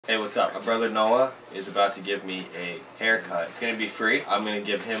Hey, what's up? My brother Noah is about to give me a haircut. It's going to be free. I'm going to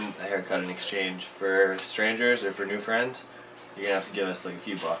give him a haircut in exchange. For strangers or for new friends, you're going to have to give us like a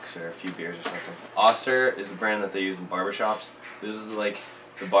few bucks or a few beers or something. Oster is the brand that they use in barbershops. This is like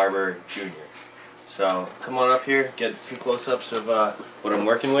the Barber Junior. So come on up here, get some close-ups of what I'm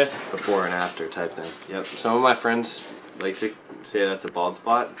working with, before and after type thing. Yep, some of my friends like to say that's a bald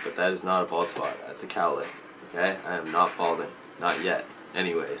spot, but that is not a bald spot. That's a cowlick. Okay, I am not balding, not yet.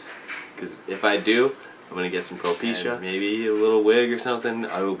 Anyways, because if I do, I'm gonna get some Propecia, and maybe a little wig or something.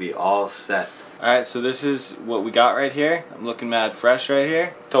 I will be all set. Alright, so this is what we got right here. I'm looking mad fresh right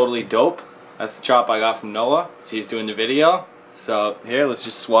here. Totally dope. That's the chop I got from Noah. So he's doing the video. So here, let's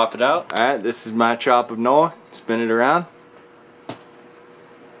just swap it out. Alright, this is my chop of Noah. Spin it around.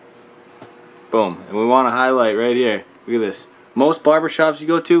 Boom. And we want to highlight right here. Look at this. Most barbershops you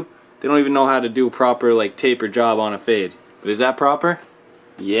go to, they don't even know how to do a proper like taper job on a fade. But is that proper?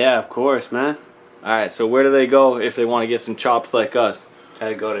 Yeah, of course, man. Alright, so where do they go if they want to get some chops like us?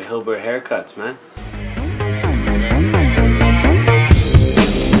 Gotta go to Hilbert Haircuts, man.